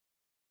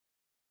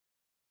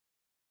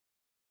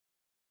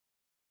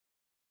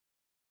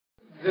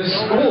The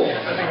school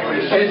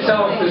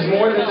itself is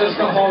more than just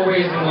the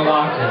hallways and the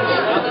lockers.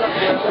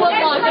 What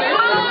lockers?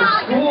 The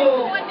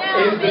school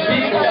is the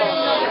people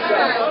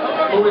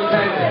who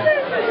attend it.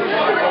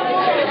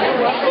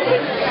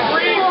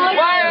 We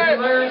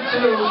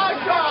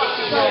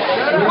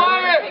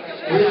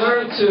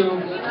learn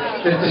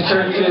that the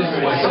churches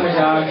and the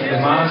synagogues and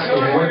the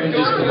mosques are more than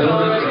just the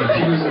buildings and the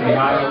pews and the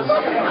aisles,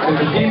 but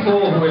the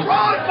people who attend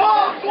it.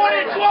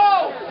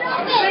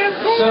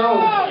 So,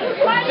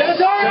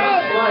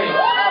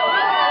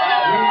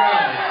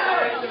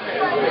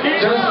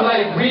 just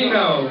like we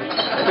know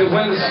that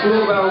when the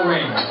school bell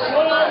rings,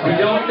 we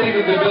don't think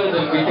of the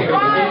building, we think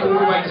of the people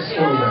we went to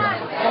school with.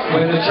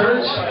 When the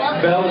church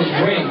bells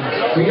ring,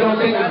 we don't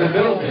think of the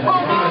building, we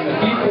think of the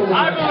people we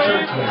went to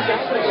church with.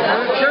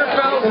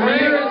 From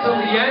here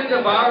until the end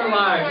of our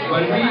lives,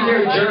 when we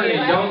hear Journey,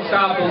 Don't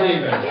Stop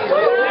Believing.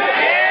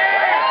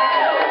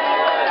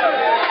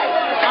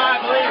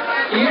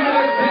 Even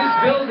if this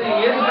building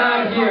is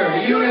not here,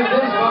 even if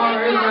this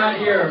bar is not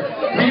here,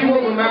 we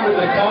will remember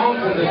the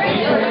poems and the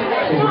people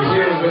who were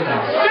here with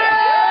us.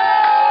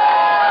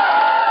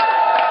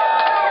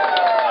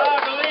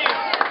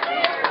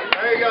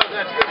 There you go,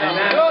 that's good. And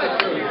that's the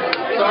truth.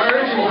 So I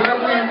urge you,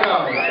 wherever you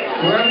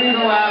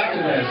go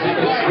after this, if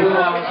it's School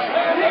Off,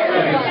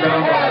 if it's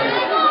Dunbar,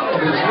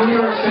 if it's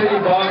New York City,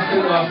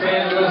 Boston, Los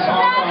Angeles,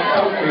 Hong Kong,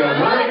 Tokyo,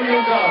 wherever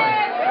you go,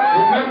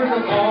 remember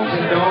the poems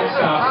and don't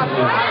stop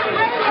believing.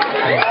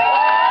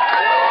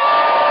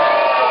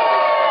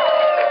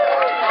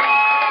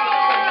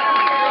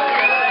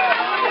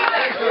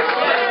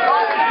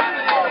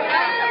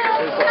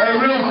 Hey,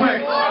 real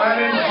quick, my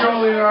name's Joe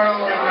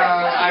Leonardo, and I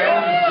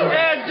own this joint.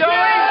 Yeah,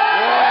 Joey!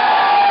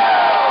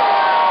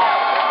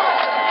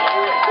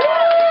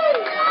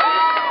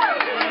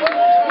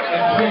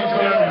 And please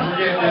don't ever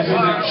forget, this is a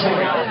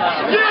joint.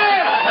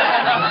 Yeah!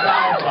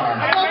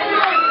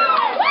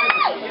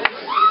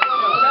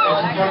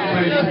 It's a fun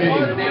place to be.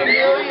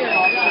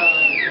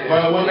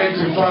 Well, what makes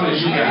it fun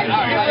is you guys.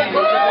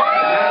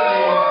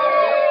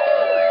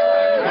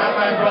 Not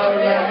my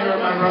brother Matthew or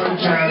my brother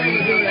Johnny,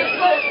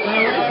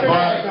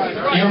 but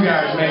you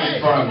guys make it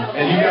fun.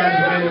 And you guys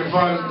have made it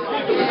fun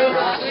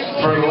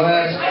for the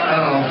last, I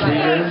don't know, 3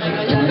 years?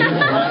 2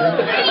 years?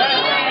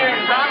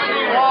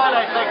 71,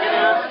 I think it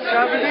is.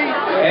 70?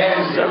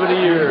 And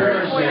 70 years. Your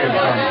parents made it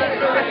fun.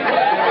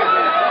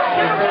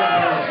 Your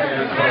grandparents made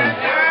it fun.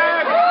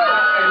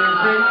 And your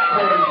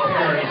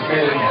great-grandparents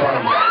made it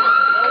fun.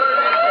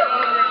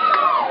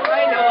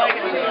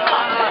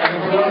 And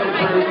if it wasn't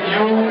for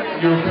you,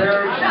 your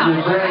parents,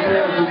 your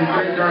grandparents, and your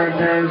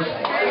great-grandparents,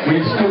 we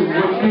still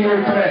wouldn't be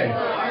here today.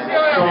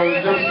 So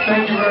just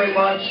thank you very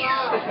much.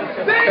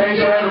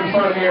 Thanks for having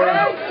fun here.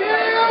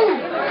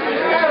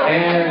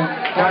 And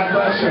God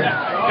bless you.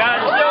 God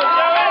bless you.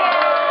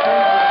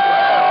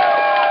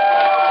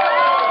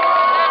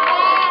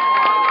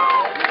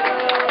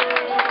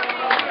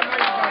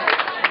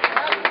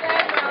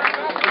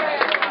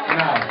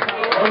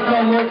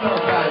 Local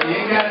time. You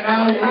ain't got it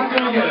now, you ain't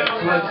gonna get it. So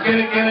let's get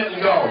it,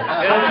 and go.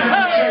 And don't forget to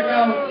check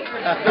out,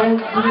 don't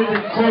forget to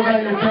close out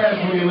your trash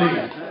when you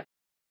leave.